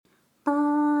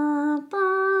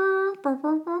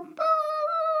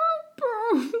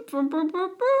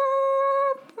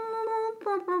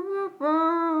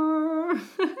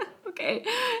Okay.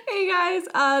 Hey guys,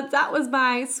 that was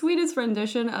my sweetest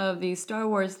rendition of the Star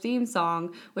Wars theme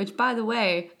song, which, by the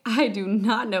way, I do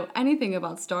not know anything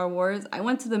about Star Wars. I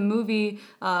went to the movie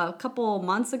a couple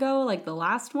months ago, like the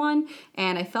last one,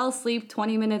 and I fell asleep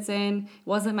 20 minutes in. It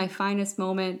wasn't my finest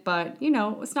moment, but,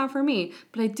 it's not for me.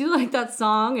 But I do like that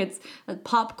song. It's a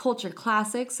pop culture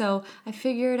classic, so I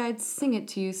figured I'd sing it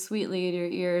to you sweetly in your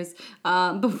ears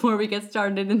before we get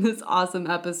started in this awesome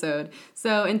episode.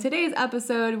 So in today's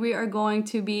episode, we are going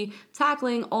to be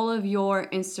tackling all of your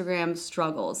Instagram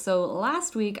struggles. So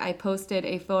last week I posted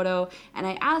a photo and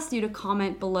I asked you to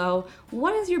comment below,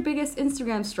 what is your biggest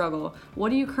Instagram struggle?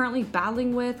 What are you currently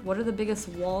battling with? What are the biggest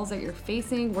walls that you're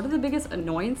facing? What are the biggest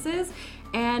annoyances?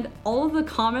 And all of the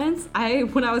comments,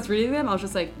 when I was reading them, I was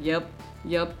just like, yep,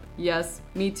 yes,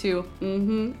 me too.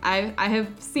 I have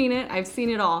seen it. I've seen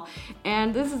it all.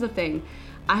 And this is the thing.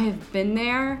 I have been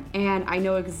there and I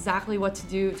know exactly what to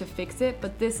do to fix it,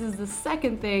 but this is the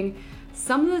second thing.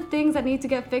 Some of the things that need to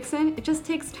get fixing, it just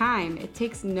takes time. It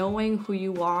takes knowing who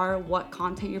you are, what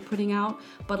content you're putting out,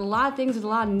 but a lot of things, there's a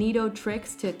lot of neato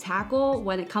tricks to tackle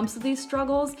when it comes to these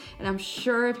struggles, and I'm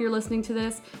sure if you're listening to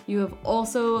this, you have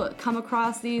also come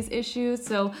across these issues.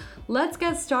 So let's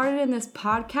get started in this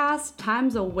podcast.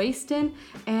 Time's a-wasting,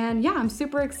 and yeah, I'm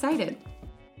super excited.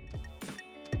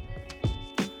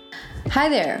 Hi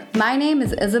there, my name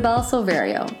is Isabella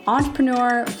Silverio,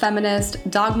 entrepreneur, feminist,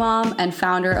 dog mom, and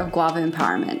founder of Guava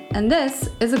Empowerment. And this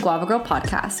is a Guava Girl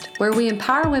podcast, where we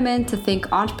empower women to think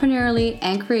entrepreneurially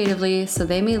and creatively so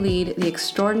they may lead the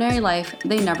extraordinary life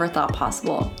they never thought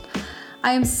possible.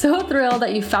 I am so thrilled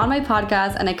that you found my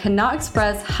podcast, and I cannot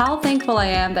express how thankful I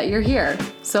am that you're here.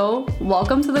 So,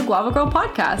 welcome to the Guava Girl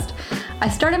podcast. I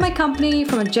started my company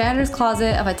from a janitor's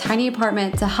closet of a tiny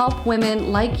apartment to help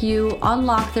women like you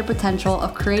unlock their potential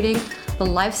of creating the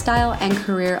lifestyle and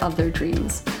career of their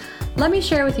dreams. Let me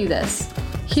share with you this.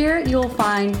 Here you will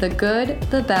find the good,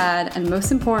 the bad, and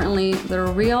most importantly, the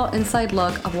real inside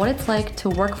look of what it's like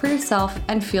to work for yourself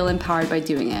and feel empowered by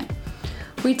doing it.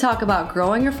 We talk about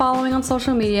growing your following on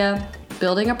social media,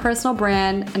 building a personal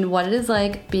brand, and what it is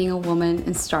like being a woman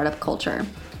in startup culture.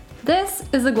 This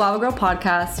is the Guava Girl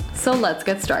podcast, so let's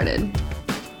get started.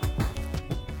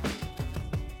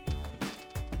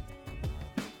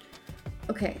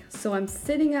 Okay, so I'm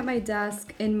sitting at my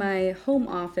desk in my home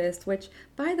office, which,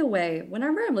 by the way,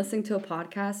 whenever I'm listening to a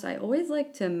podcast, I always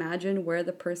like to imagine where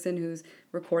the person who's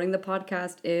recording the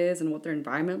podcast is and what their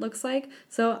environment looks like.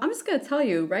 So I'm just going to tell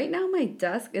you, right now my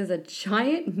desk is a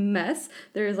giant mess.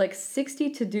 There's like 60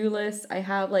 to-do lists. I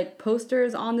have like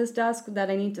posters on this desk that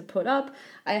I need to put up.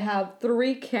 I have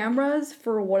 3 cameras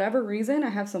for whatever reason. I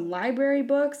have some library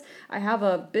books. I have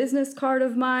a business card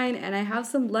of mine, and I have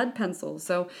some lead pencils.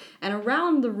 And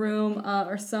around the room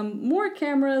are some more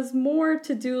cameras, more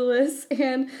to-do lists,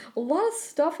 and a lot of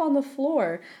stuff on the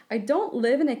floor. I don't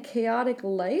live in a chaotic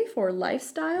life or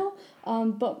lifestyle,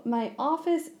 but my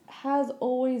office has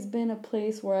always been a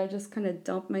place where I just kind of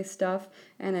dump my stuff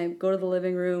and I go to the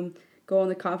living room, go on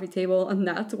the coffee table, and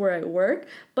that's where I work.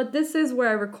 But this is where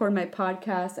I record my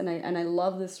podcast, and I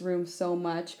love this room so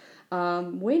much.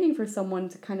 Waiting for someone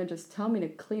to kind of just tell me to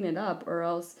clean it up, or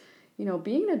else,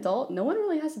 being an adult, no one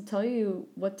really has to tell you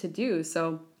what to do.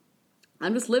 So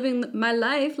I'm just living my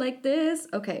life like this.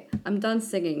 Okay, I'm done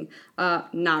singing.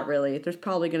 Not really. There's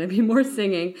probably going to be more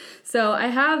singing. So I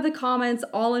have the comments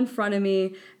all in front of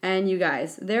me, and you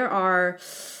guys, there are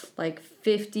like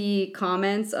 50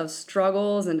 comments of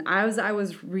struggles, and as I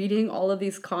was reading all of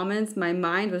these comments, my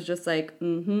mind was just like,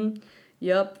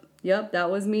 yep, that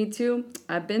was me too.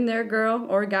 I've been there, girl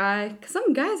or guy.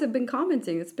 Some guys have been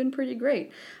commenting. It's been pretty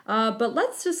great. But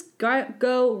let's just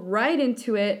go right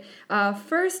into it.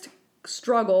 First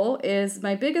struggle is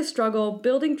my biggest struggle,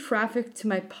 building traffic to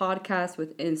my podcast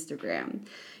with Instagram.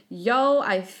 Yo,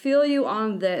 I feel you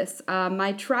on this.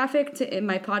 My traffic in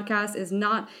my podcast is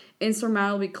not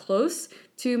insurmountably close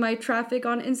to my traffic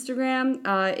on Instagram.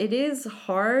 It is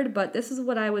hard, but this is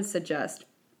what I would suggest.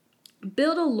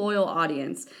 Build a loyal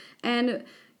audience and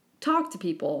talk to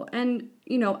people and,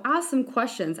 ask them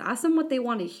questions, ask them what they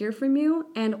want to hear from you,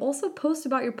 and also post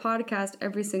about your podcast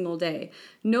every single day.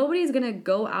 Nobody's going to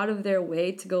go out of their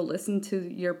way to go listen to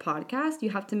your podcast. You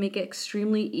have to make it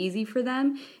extremely easy for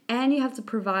them, and you have to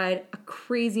provide a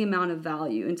crazy amount of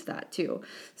value into that too.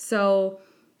 So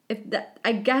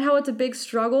I get how it's a big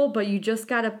struggle, but you just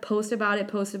got to post about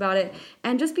it,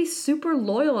 and just be super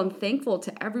loyal and thankful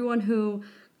to everyone who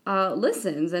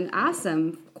listens and asks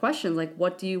them questions like,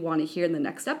 what do you want to hear in the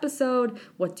next episode?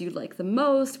 What do you like the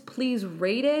most? Please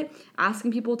rate it.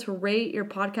 Asking people to rate your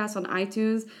podcast on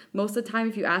iTunes. Most of the time,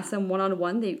 if you ask them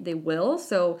one-on-one, they will.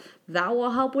 So that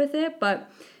will help with it.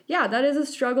 But yeah, that is a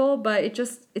struggle, but it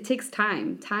takes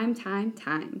time.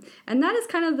 And that is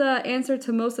kind of the answer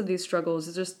to most of these struggles,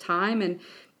 is just time and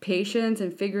patience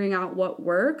and figuring out what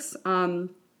works.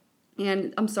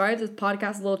 And I'm sorry if this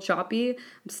podcast is a little choppy.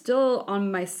 I'm still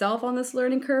on myself on this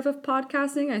learning curve of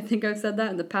podcasting. I think I've said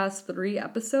that in the past 3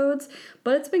 episodes,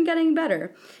 but it's been getting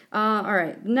better. All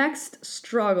right, next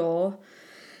struggle,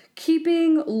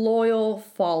 keeping loyal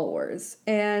followers.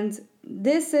 And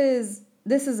this is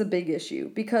a big issue,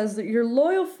 because your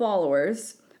loyal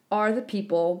followers are the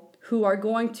people who are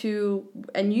going to,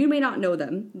 and you may not know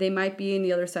them. They might be in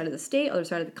the other side of the state, other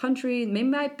side of the country. They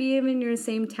might be even in your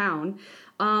same town.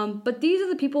 But these are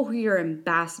the people who are your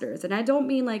ambassadors. And I don't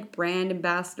mean like brand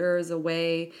ambassadors the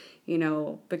way,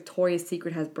 Victoria's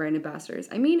Secret has brand ambassadors.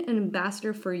 I mean an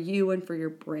ambassador for you and for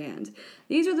your brand.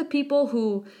 These are the people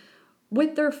who,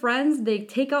 with their friends, they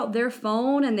take out their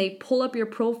phone and they pull up your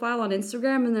profile on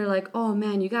Instagram and they're like, oh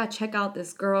man, you gotta check out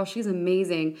this girl. She's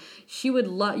amazing. You would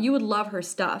love her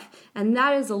stuff. And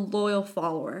that is a loyal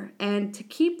follower. And to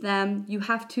keep them, you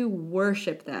have to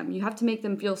worship them. You have to make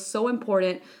them feel so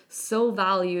important, so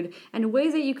valued. And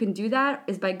ways that you can do that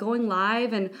is by going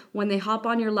live, and when they hop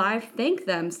on your live, thank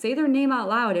them. Say their name out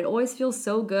loud. It always feels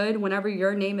so good whenever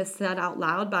your name is said out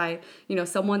loud by,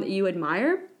 someone that you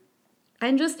admire.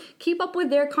 And just keep up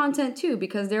with their content too,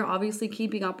 because they're obviously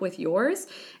keeping up with yours.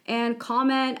 And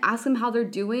comment, ask them how they're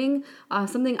doing.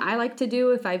 Something I like to do,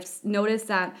 if I've noticed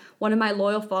that one of my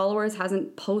loyal followers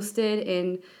hasn't posted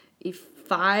in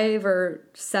 5 or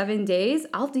 7 days,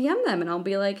 I'll DM them and I'll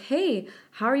be like, hey,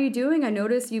 how are you doing? I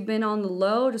noticed you've been on the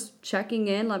low, just checking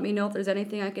in. Let me know if there's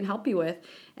anything I can help you with.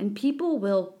 And people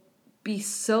will be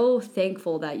so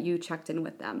thankful that you checked in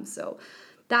with them. So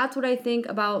that's what I think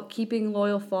about keeping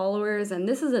loyal followers. And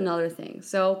this is another thing.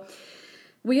 So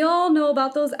we all know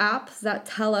about those apps that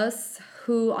tell us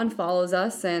who unfollows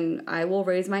us, and I will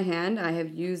raise my hand. I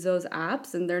have used those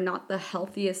apps, and they're not the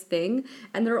healthiest thing.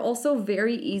 And they're also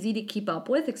very easy to keep up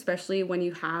with, especially when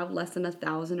you have less than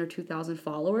 1,000 or 2,000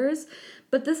 followers.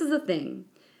 But this is the thing.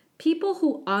 People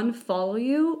who unfollow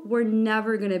you were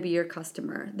never going to be your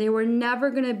customer. They were never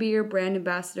going to be your brand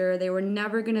ambassador. They were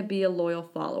never going to be a loyal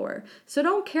follower. So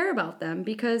don't care about them,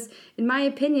 because in my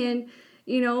opinion,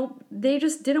 they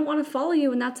just didn't want to follow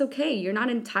you, and that's okay. You're not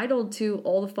entitled to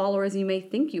all the followers you may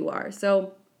think you are.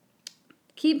 So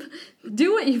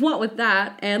do what you want with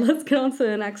that, and let's get on to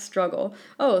the next struggle.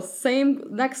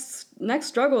 Next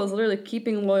struggle is literally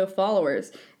keeping loyal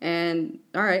followers. And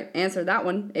all right, answer that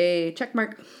one, a check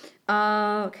mark.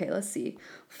 Okay, let's see.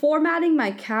 Formatting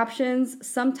my captions.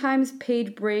 Sometimes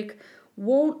page break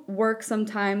won't work.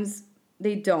 Sometimes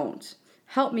they don't.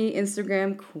 Help me,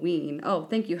 Instagram queen. Oh,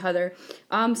 thank you, Heather.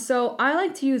 So I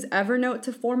like to use Evernote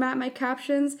to format my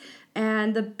captions.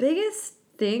 And the biggest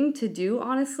thing to do,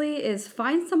 honestly, is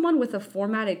find someone with a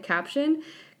formatted caption,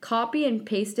 copy and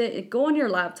paste it, go on your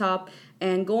laptop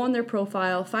and go on their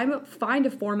profile, find a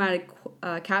formatted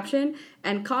caption,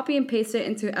 and copy and paste it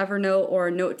into Evernote or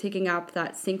a note-taking app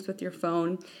that syncs with your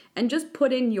phone, and just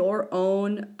put in your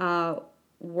own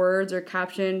words or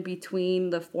caption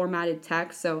between the formatted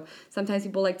text. So sometimes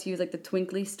people like to use like the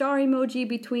twinkly star emoji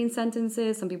between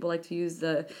sentences. Some people like to use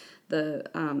the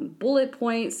bullet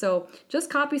point. So just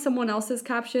copy someone else's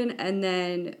caption and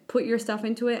then put your stuff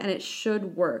into it, and it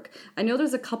should work. I know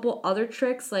there's a couple other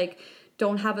tricks, like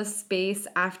don't have a space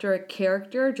after a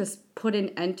character, just put in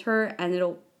enter and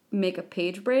it'll make a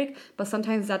page break, but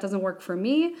sometimes that doesn't work for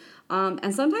me,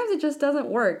 and sometimes it just doesn't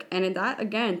work, and that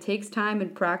again takes time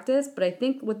and practice, but I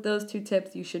think with those 2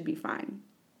 tips you should be fine.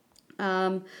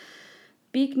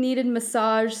 Beak Needed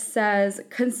Massage says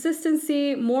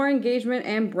consistency, more engagement,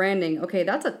 and branding. Okay,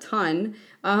 that's a ton.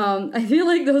 I feel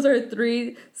like those are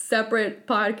 3 separate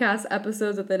podcast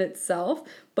episodes within itself,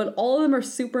 but all of them are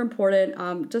super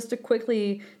important. Just to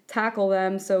quickly tackle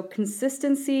them. So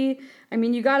consistency,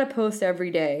 you got to post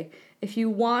every day. If you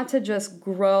want to just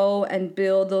grow and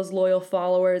build those loyal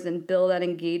followers and build that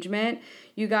engagement,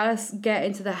 you got to get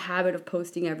into the habit of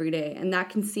posting every day. And that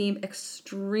can seem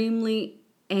extremely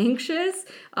anxious,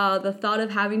 the thought of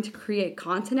having to create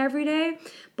content every day.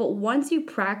 But once you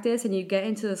practice and you get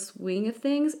into the swing of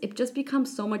things, it just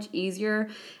becomes so much easier.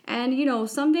 And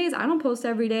some days I don't post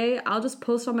every day. I'll just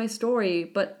post on my story.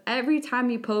 But every time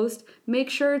you post, make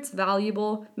sure it's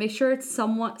valuable. Make sure it's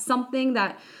something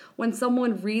that when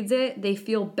someone reads it, they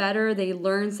feel better, they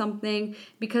learn something,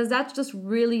 because that's just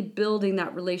really building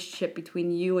that relationship between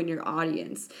you and your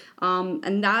audience.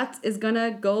 And that is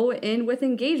gonna go in with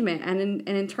engagement. And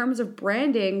in terms of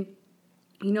branding,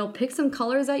 pick some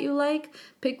colors that you like,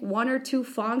 pick 1 or 2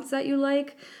 fonts that you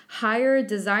like, hire a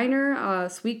designer,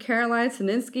 Sweet Caroline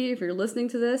Sininsky, if you're listening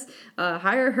to this,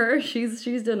 hire her.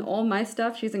 She's done all my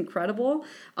stuff. She's incredible.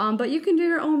 But you can do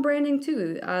your own branding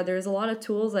too. There's a lot of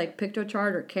tools like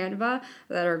Pictochart or Canva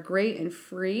that are great and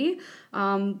free,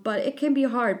 but it can be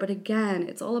hard. But again,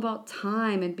 it's all about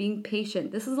time and being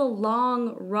patient. This is a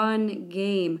long run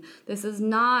game. This is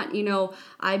not,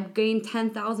 I've gained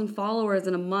 10,000 followers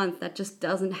in a month. That just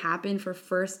doesn't happen for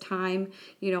first time,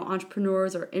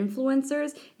 entrepreneurs or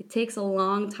influencers. It takes a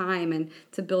long time and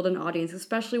to build an audience,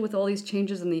 especially with all these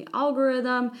changes in the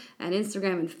algorithm and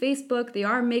Instagram and Facebook. They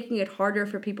are making it harder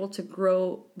for people to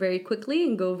grow very quickly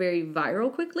and go very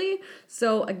viral quickly.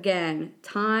 So again,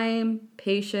 time,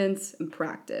 patience, and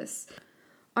practice.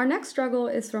 Our next struggle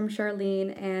is from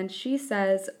Charlene, and she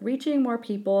says, reaching more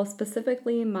people,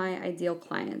 specifically my ideal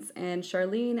clients. And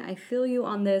Charlene, I feel you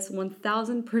on this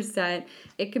 1000%.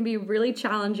 It can be really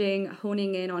challenging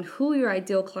honing in on who your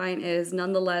ideal client is,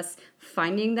 nonetheless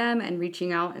finding them and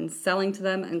reaching out and selling to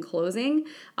them and closing.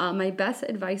 My best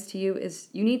advice to you is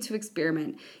you need to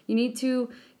experiment. You need to,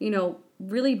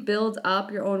 really build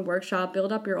up your own workshop,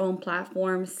 build up your own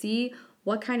platform, see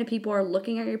what kind of people are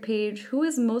looking at your page, who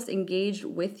is most engaged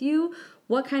with you,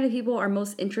 what kind of people are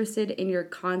most interested in your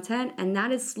content, and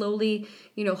that is slowly,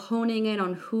 honing in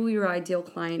on who your ideal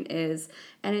client is.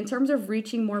 And in terms of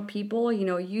reaching more people,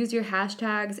 use your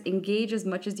hashtags, engage as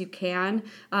much as you can.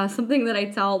 Something that I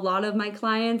tell a lot of my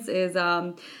clients is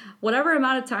whatever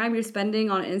amount of time you're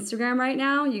spending on Instagram right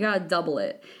now, you gotta double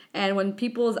it. And when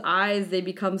people's eyes, they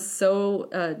become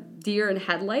so deer in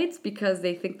headlights because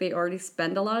they think they already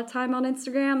spend a lot of time on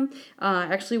Instagram. I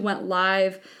actually went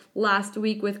live last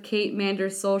week with Kate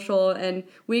Manders Social, and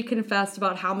we confessed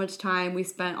about how much time we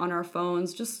spent on our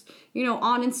phones, just,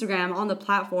 on Instagram, on the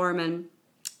platform. And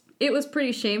it was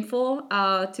pretty shameful,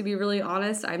 to be really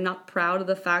honest. I'm not proud of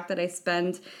the fact that I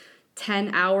spend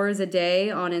 10 hours a day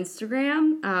on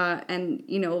Instagram. And,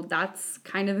 that's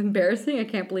kind of embarrassing. I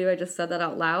can't believe I just said that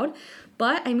out loud.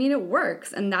 But it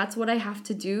works. And that's what I have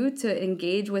to do to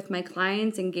engage with my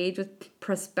clients, engage with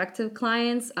prospective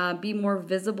clients, be more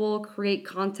visible, create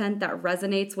content that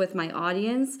resonates with my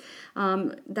audience.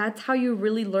 That's how you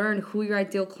really learn who your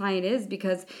ideal client is,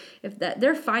 because if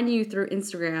they're finding you through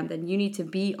Instagram, then you need to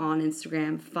be on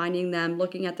Instagram, finding them,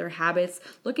 looking at their habits,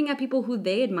 looking at people who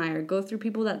they admire, go through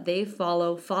people that they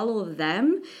follow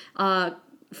them.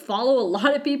 Follow a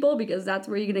lot of people, because that's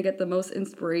where you're going to get the most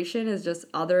inspiration, is just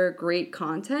other great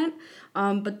content.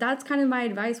 But that's kind of my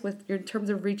advice in terms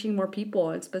of reaching more people,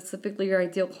 and specifically your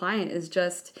ideal client, is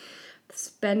just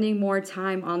spending more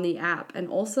time on the app, and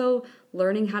also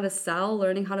learning how to sell,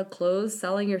 learning how to close,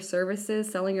 selling your services,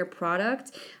 selling your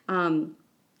product.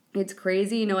 It's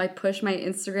crazy. I push my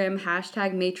Instagram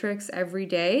hashtag matrix every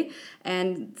day,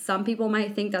 and some people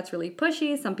might think that's really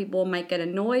pushy. Some people might get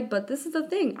annoyed, but this is the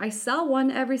thing. I sell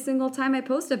one every single time I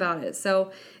post about it.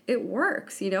 So it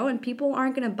works, and people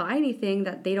aren't going to buy anything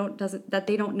that they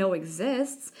don't know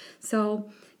exists. So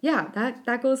yeah,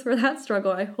 that goes for that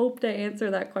struggle. I hope to answer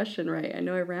that question right. I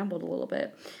know I rambled a little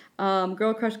bit.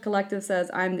 Girl Crush Collective says,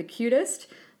 I'm the cutest.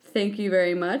 Thank you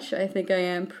very much. I think I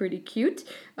am pretty cute.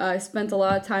 I spent a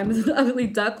lot of time as an ugly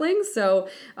duckling, so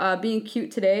being cute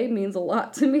today means a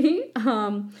lot to me.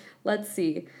 Let's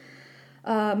see.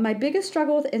 My biggest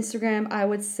struggle with Instagram, I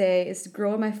would say, is to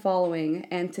grow my following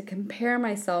and to compare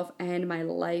myself and my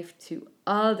life to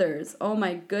others. Oh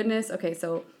my goodness. Okay,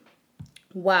 so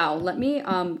wow. Let me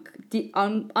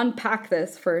unpack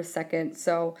this for a second.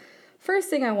 So first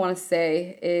thing I want to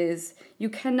say is you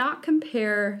cannot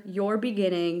compare your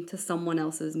beginning to someone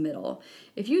else's middle.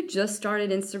 If you just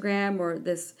started Instagram or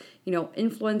this,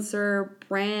 influencer,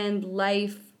 brand,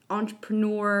 life,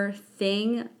 entrepreneur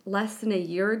thing less than a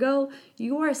year ago,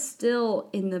 you are still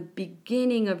in the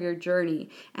beginning of your journey.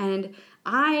 And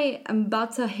I am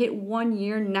about to hit 1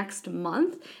 year next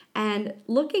month, and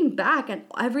looking back at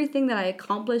everything that I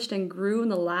accomplished and grew in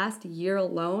the last year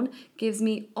alone gives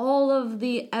me all of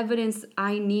the evidence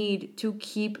I need to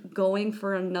keep going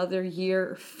for another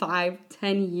year, 5,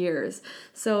 10 years.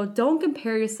 So don't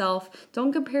compare yourself,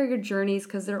 don't compare your journeys,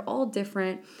 because they're all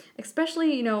different.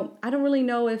 Especially, I don't really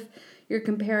know if you're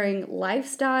comparing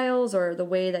lifestyles or the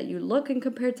way that you look and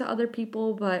compared to other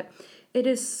people, but it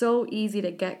is so easy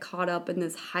to get caught up in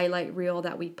this highlight reel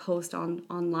that we post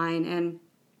online. And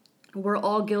We're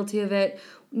all guilty of it.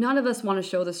 None of us want to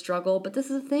show the struggle, but this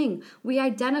is the thing. We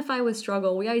identify with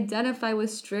struggle. We identify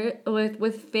with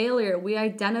failure. We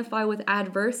identify with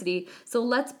adversity. So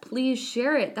let's please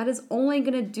share it. That is only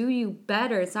going to do you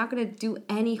better. It's not going to do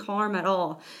any harm at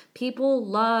all. People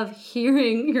love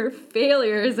hearing your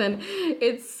failures, and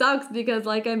it sucks because,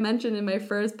 like I mentioned in my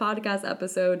first podcast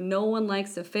episode, no one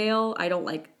likes to fail. I don't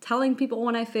like telling people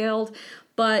when I failed,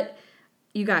 but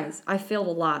you guys, I failed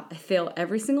a lot. I fail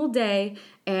every single day.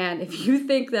 And if you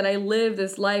think that I live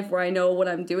this life where I know what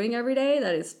I'm doing every day,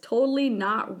 that is totally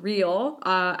not real.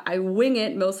 I wing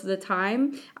it most of the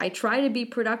time. I try to be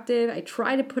productive. I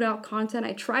try to put out content.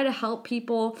 I try to help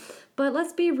people. But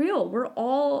let's be real. We're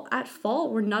all at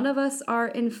fault. None of us are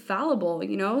infallible,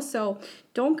 So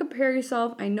don't compare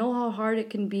yourself. I know how hard it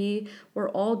can be. We're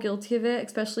all guilty of it.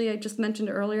 Especially, I just mentioned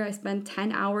earlier, I spend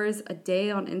 10 hours a day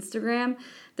on Instagram.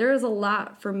 There is a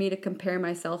lot for me to compare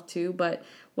myself to, but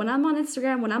when I'm on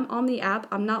Instagram, when I'm on the app,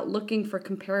 I'm not looking for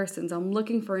comparisons. I'm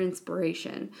looking for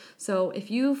inspiration. So if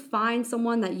you find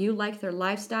someone that you like their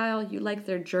lifestyle, you like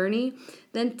their journey,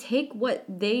 then take what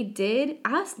they did,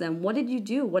 ask them, what did you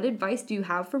do? What advice do you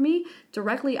have for me?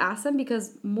 Directly ask them,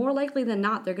 because more likely than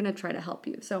not, they're going to try to help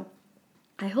you. So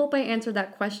I hope I answered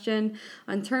that question.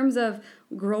 In terms of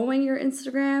growing your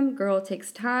Instagram, girl, it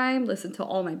takes time. Listen to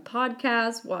all my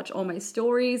podcasts, watch all my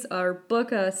stories, or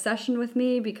book a session with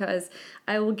me, because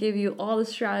I will give you all the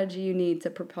strategy you need to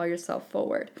propel yourself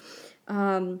forward.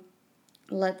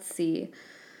 Let's see.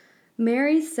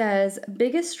 Mary says,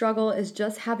 biggest struggle is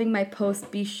just having my post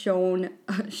be shown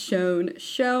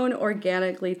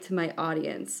organically to my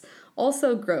audience.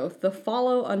 Also growth. The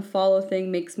follow unfollow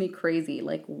thing makes me crazy.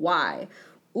 Like, why?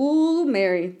 Ooh,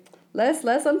 Mary, let's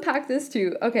unpack this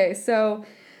too. Okay, so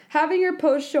having your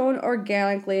post shown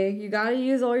organically, you gotta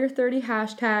use all your 30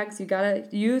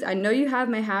 hashtags. I know you have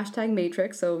my hashtag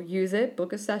matrix, so use it.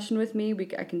 Book a session with me.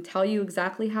 I can tell you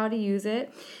exactly how to use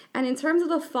it. And in terms of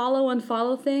the follow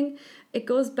unfollow thing, it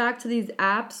goes back to these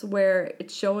apps where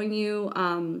it's showing you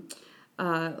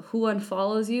who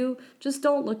unfollows you. Just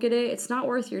don't look at it. It's not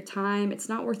worth your time. It's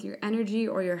not worth your energy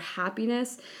or your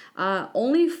happiness.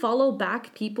 Only follow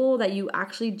back people that you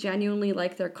actually genuinely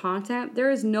like their content.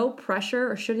 There is no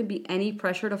pressure, or shouldn't be any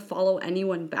pressure, to follow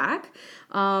anyone back,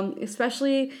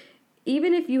 especially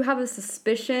even if you have a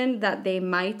suspicion that they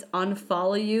might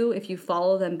unfollow you if you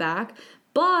follow them back,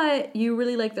 but you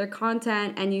really like their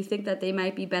content and you think that they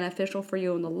might be beneficial for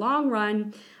you in the long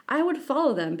run, I would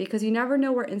follow them, because you never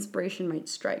know where inspiration might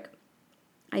strike.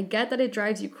 I get that it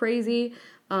drives you crazy,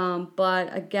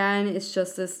 but again, it's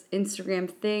just this Instagram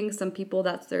thing. Some people,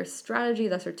 that's their strategy,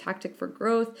 that's their tactic for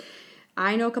growth.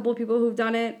 I know a couple of people who've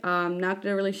done it. I'm not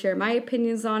going to really share my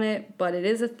opinions on it, but it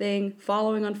is a thing.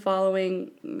 Following,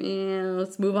 unfollowing,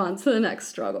 let's move on to the next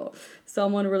struggle.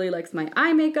 Someone really likes my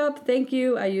eye makeup. Thank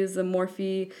you. I use the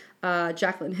Morphe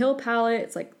Jaclyn Hill palette.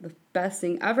 It's like the best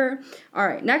thing ever. All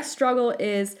right, next struggle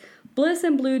is Bliss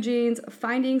and Blue Jeans,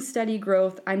 finding steady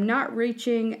growth. I'm not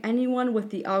reaching anyone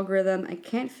with the algorithm. I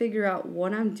can't figure out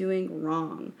what I'm doing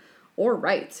wrong or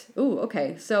right. Ooh,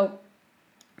 okay. So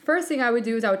first thing I would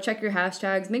do is I would check your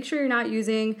hashtags. Make sure you're not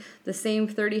using the same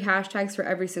 30 hashtags for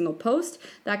every single post.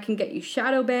 That can get you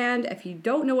shadow banned. If you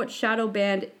don't know what shadow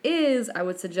banned is, I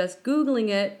would suggest Googling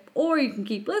it, or you can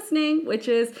keep listening, which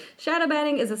is shadow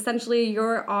banning is essentially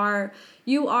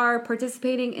you are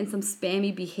participating in some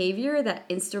spammy behavior that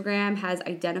Instagram has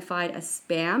identified as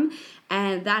spam.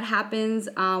 And that happens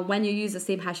when you use the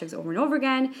same hashtags over and over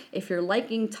again. If you're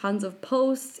liking tons of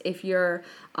posts, if you're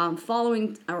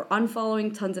following or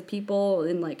unfollowing tons of people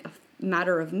in like a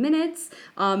matter of minutes,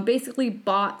 basically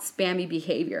bot spammy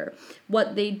behavior.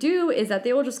 What they do is that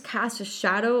they will just cast a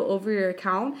shadow over your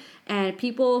account, and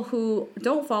people who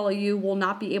don't follow you will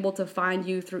not be able to find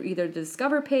you through either the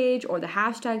Discover page or the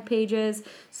hashtag pages.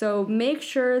 So make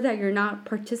sure that you're not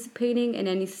participating in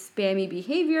any spammy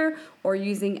behavior or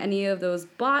using any of those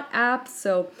bot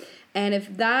apps. And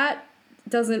if that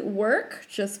doesn't work,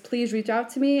 just please reach out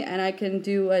to me and I can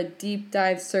do a deep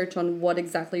dive search on what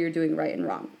exactly you're doing right and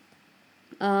wrong.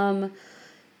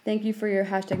 Thank you for your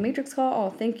hashtag matrix call. Oh,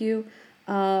 thank you.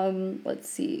 Let's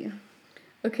see.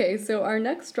 Okay, so our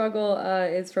next struggle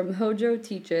is from Hojo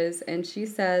Teaches, and she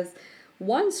says,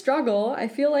 one struggle, I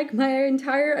feel like my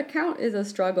entire account is a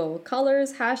struggle.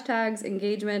 Colors, hashtags,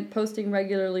 engagement, posting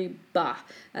regularly, bah.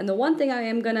 And the one thing I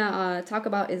am gonna talk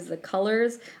about is the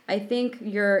colors. I think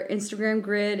your Instagram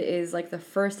grid is like the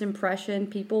first impression.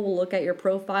 People will look at your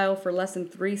profile for less than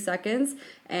 3 seconds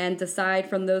and decide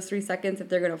from those 3 seconds if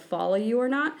they're gonna follow you or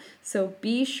not. So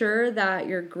be sure that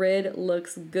your grid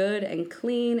looks good and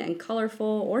clean and colorful,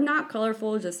 or not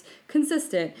colorful, just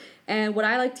consistent. And what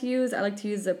I like to use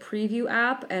the Preview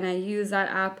app, and I use that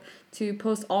app to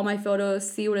post all my photos,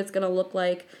 see what it's gonna look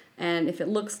like. And if it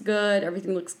looks good,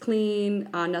 everything looks clean,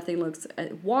 nothing looks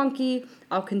wonky,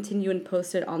 I'll continue and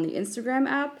post it on the Instagram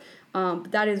app.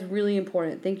 But that is really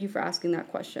important. Thank you for asking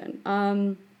that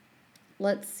question.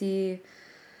 Let's see.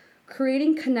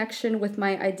 Creating connection with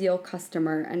my ideal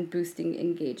customer and boosting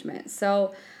engagement.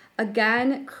 So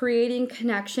again, creating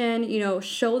connection,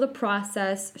 show the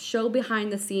process, show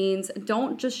behind the scenes.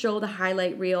 Don't just show the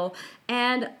highlight reel.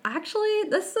 And actually,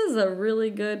 this is a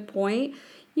really good point.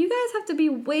 You guys have to be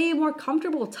way more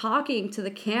comfortable talking to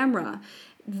the camera.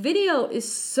 Video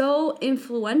is so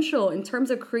influential in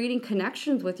terms of creating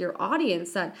connections with your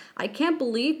audience that I can't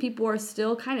believe people are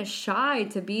still kind of shy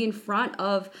to be in front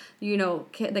of,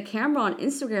 the camera on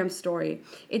Instagram story.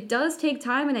 It does take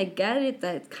time, and I get it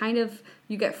that kind of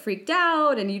you get freaked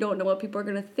out and you don't know what people are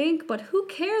going to think, but who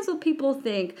cares what people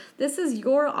think? This is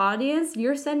your audience.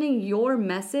 You're sending your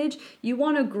message. You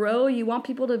want to grow. You want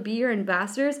people to be your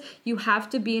ambassadors. You have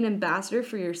to be an ambassador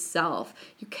for yourself.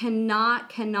 You cannot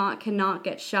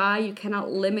get shy. You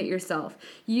cannot limit yourself.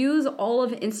 Use all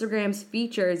of Instagram's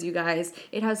features, you guys.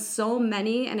 It has so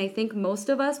many, and I think most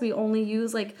of us, we only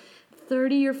use like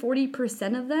 30 or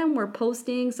 40% of them. We're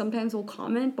posting, sometimes we'll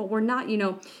comment, but we're not,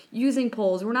 using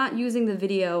polls. We're not using the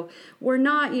video. We're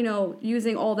not,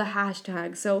 using all the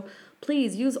hashtags. So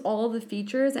please use all the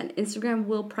features, and Instagram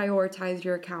will prioritize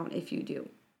your account if you do.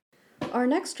 Our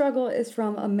next struggle is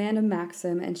from Amanda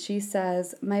Maxim, and she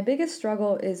says, my biggest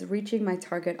struggle is reaching my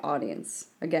target audience.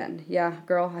 Again, yeah,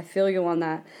 girl, I feel you on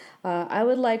that. I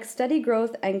would like steady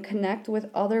growth and connect with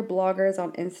other bloggers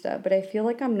on Insta, but I feel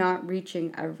like I'm not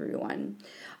reaching everyone.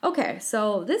 Okay,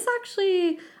 so this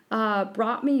actually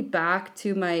brought me back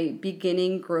to my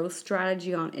beginning growth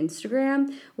strategy on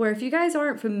Instagram, where if you guys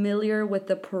aren't familiar with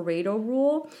the Pareto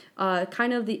rule,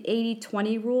 kind of the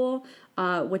 80-20 rule,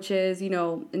 which is,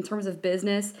 in terms of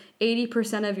business,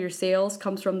 80% of your sales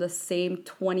comes from the same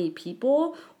 20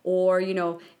 people, or,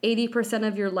 80%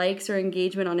 of your likes or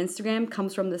engagement on Instagram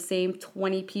comes from the same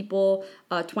 20 people,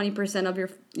 20% of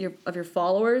your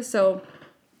followers. So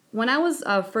when I was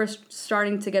first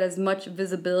starting to get as much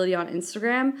visibility on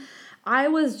Instagram, I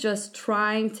was just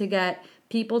trying to get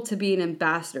people to be an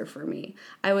ambassador for me.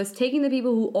 I was taking the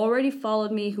people who already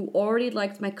followed me, who already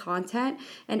liked my content,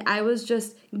 and I was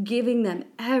just giving them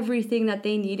everything that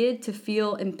they needed to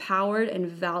feel empowered and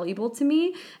valuable to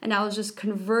me, and I was just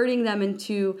converting them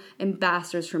into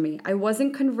ambassadors for me. I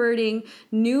wasn't converting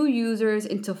new users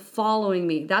into following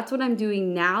me. That's what I'm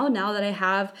doing now that I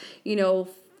have,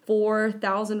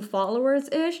 4,000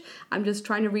 followers-ish. I'm just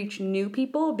trying to reach new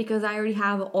people because I already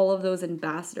have all of those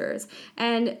ambassadors.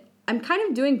 And I'm kind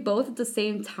of doing both at the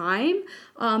same time,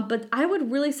 but I would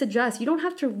really suggest you don't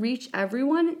have to reach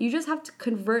everyone. You just have to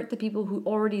convert the people who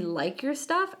already like your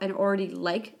stuff and already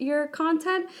like your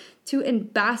content to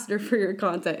ambassador for your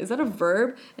content. Is that a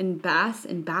verb?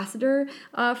 Ambassador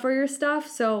for your stuff.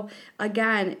 So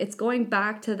again, it's going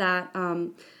back to that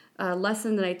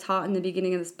lesson that I taught in the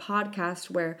beginning of this podcast,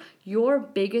 where your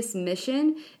biggest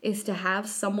mission is to have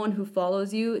someone who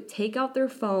follows you take out their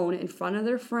phone in front of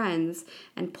their friends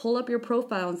and pull up your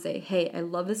profile and say, hey, I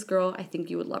love this girl. I think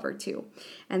you would love her too.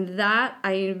 And that,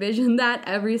 I envision that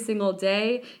every single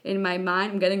day in my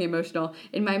mind. I'm getting emotional.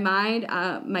 In my mind,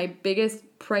 my biggest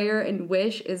prayer and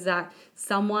wish is that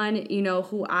someone,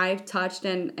 who I've touched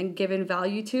and given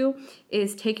value to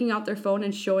is taking out their phone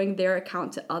and showing their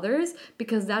account to others,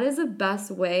 because that is the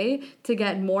best way to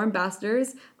get more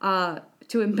ambassadors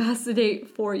to ambassadate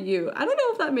for you. I don't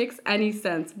know if that makes any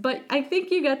sense, but I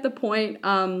think you get the point.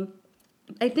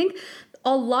 I think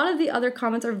a lot of the other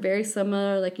comments are very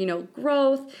similar, like,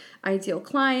 growth, ideal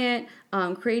client,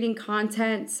 creating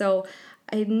content. So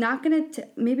I'm not going to,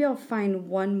 maybe I'll find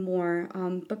one more,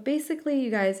 but basically,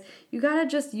 you guys, you got to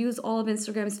just use all of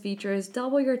Instagram's features,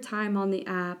 double your time on the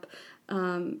app,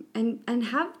 and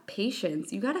have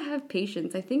patience. You got to have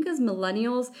patience. I think as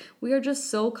millennials, we are just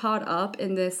so caught up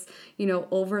in this,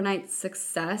 overnight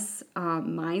success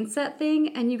mindset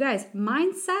thing. And you guys, an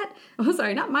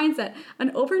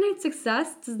overnight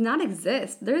success does not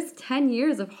exist. There's 10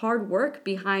 years of hard work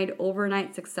behind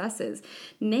overnight successes.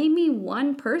 Name me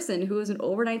one person who is an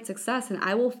overnight success, and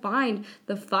I will find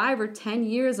the 5 or 10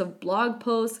 years of blog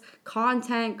posts,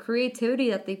 content, creativity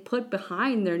that they put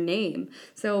behind their name.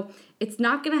 So it's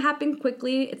not going to happen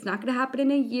quickly. It's not going to happen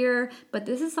in a year, but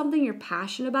this is something you're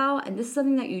passionate about and this is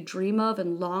something that you dream of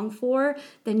and long for,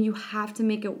 then you have to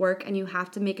make it work and you have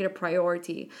to make it a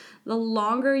priority. The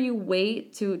longer you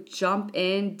wait to jump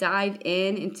in, dive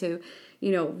in into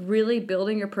really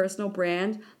building your personal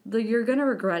brand, you're going to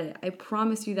regret it. I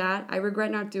promise you that. I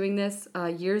regret not doing this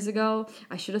years ago.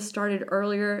 I should have started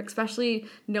earlier, especially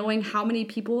knowing how many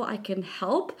people I can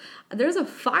help. There's a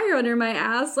fire under my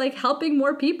ass, like helping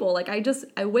more people. Like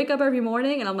I wake up every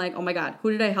morning and I'm like, oh my God,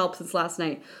 who did I help since last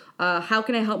night? How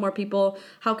can I help more people?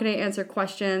 How can I answer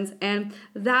questions? And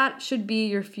that should be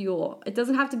your fuel. It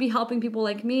doesn't have to be helping people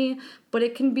like me, but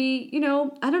it can be,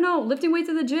 lifting weights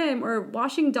at the gym or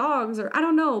washing dogs or I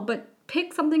don't know, but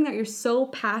pick something that you're so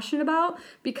passionate about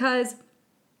because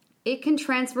it can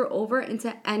transfer over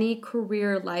into any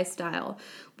career lifestyle.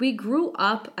 We grew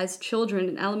up as children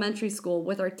in elementary school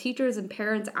with our teachers and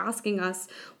parents asking us,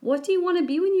 what do you want to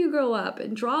be when you grow up?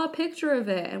 And draw a picture of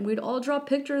it. And we'd all draw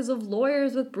pictures of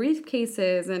lawyers with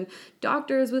briefcases and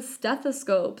doctors with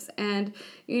stethoscopes and,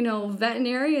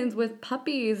 veterinarians with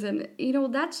puppies. And,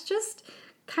 that's just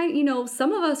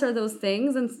some of us are those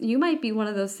things and you might be one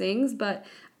of those things, but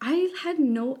I had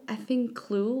no effing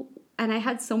clue. And I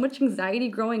had so much anxiety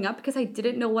growing up because I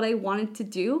didn't know what I wanted to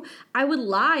do. I would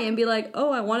lie and be like,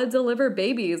 oh, I want to deliver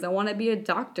babies. I want to be a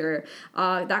doctor.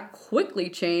 That quickly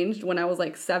changed when I was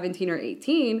like 17 or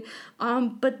 18.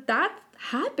 But that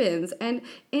happens. And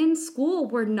in school,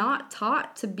 we're not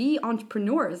taught to be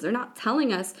entrepreneurs. They're not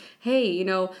telling us, hey,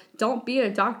 don't be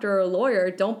a doctor or a lawyer.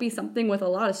 Don't be something with a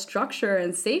lot of structure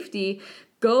and safety.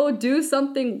 Go do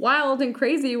something wild and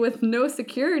crazy with no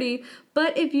security.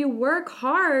 But if you work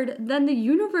hard, then the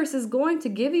universe is going to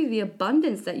give you the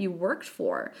abundance that you worked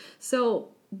for. So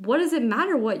what does it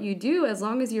matter what you do? As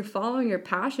long as you're following your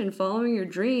passion, following your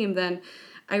dream, then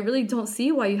I really don't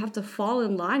see why you have to fall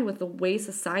in line with the way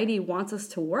society wants us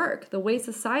to work. The way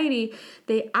society,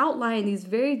 they outline these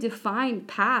very defined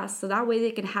paths so that way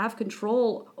they can have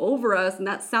control over us. And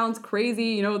that sounds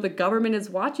crazy, the government is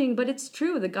watching, but it's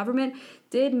true. The government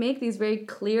did make these very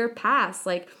clear paths,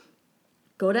 like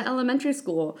go to elementary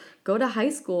school, go to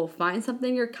high school, find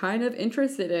something you're kind of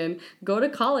interested in, go to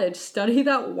college, study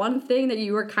that one thing that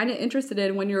you were kind of interested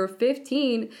in when you were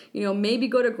 15, maybe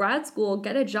go to grad school,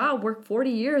 get a job, work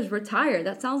 40 years, retire.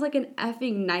 That sounds like an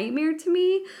effing nightmare to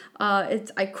me.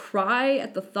 I cry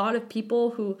at the thought of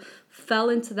people who fell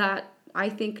into that, I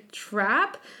think,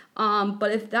 trap.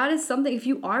 But if that is something, if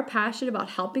you are passionate about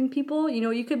helping people,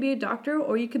 you could be a doctor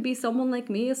or you could be someone like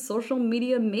me, a social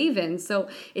media maven. So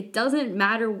it doesn't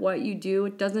matter what you do.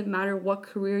 It doesn't matter what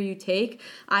career you take.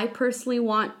 I personally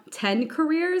want 10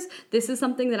 careers. This is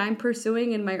something that I'm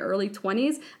pursuing in my early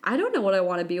 20s. I don't know what I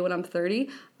want to be when I'm 30.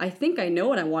 I think I know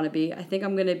what I want to be. I think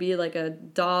I'm going to be like a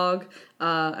dog.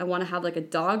 I want to have like a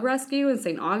dog rescue in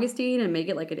St. Augustine and make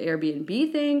it like an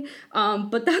Airbnb thing.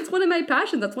 But that's one of my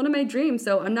passions. That's one of my dreams.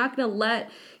 So I'm not going to let,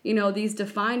 these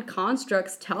defined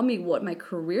constructs tell me what my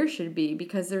career should be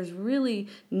because there's really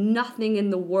nothing in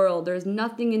the world. There's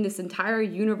nothing in this entire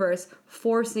universe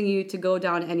forcing you to go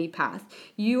down any path.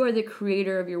 You are the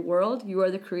creator of your world. You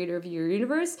are the creator of your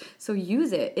universe. So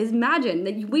use it. Imagine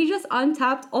that we just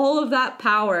untapped all of that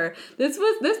power. This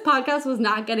podcast was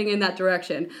not getting in that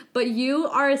direction, but you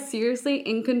are seriously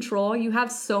in control. You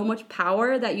have so much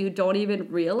power that you don't even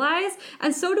realize.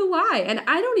 And so do I. And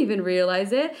I don't even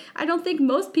realize it. I don't think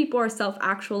most people are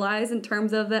self-actualized in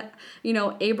terms of the,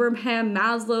 Abraham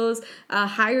Maslow's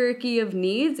hierarchy of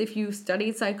needs. If you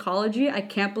studied psychology, I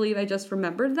can't believe I just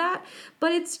remembered that,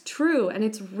 but it's true and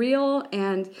it's real.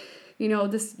 And,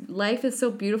 this life is so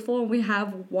beautiful and we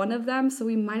have one of them, so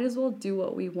we might as well do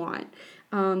what we want.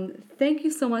 Thank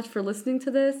you so much for listening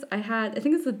to this. I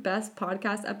think it's the best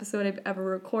podcast episode I've ever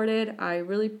recorded. I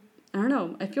don't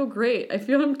know. I feel great. I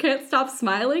can't stop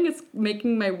smiling. It's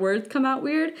making my words come out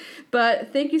weird.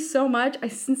 But thank you so much. I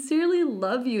sincerely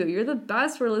love you. You're the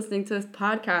best for listening to this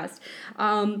podcast.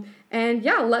 And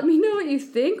yeah, let me know what you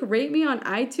think. Rate me on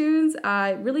iTunes.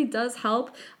 It really does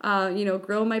help,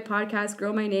 grow my podcast,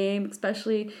 grow my name,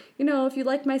 especially, if you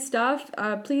like my stuff,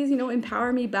 please,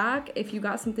 empower me back. If you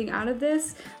got something out of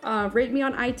this, rate me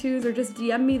on iTunes or just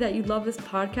DM me that you love this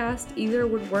podcast. Either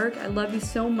would work. I love you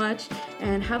so much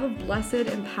and have a blessed,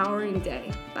 empowering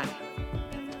day. Bye.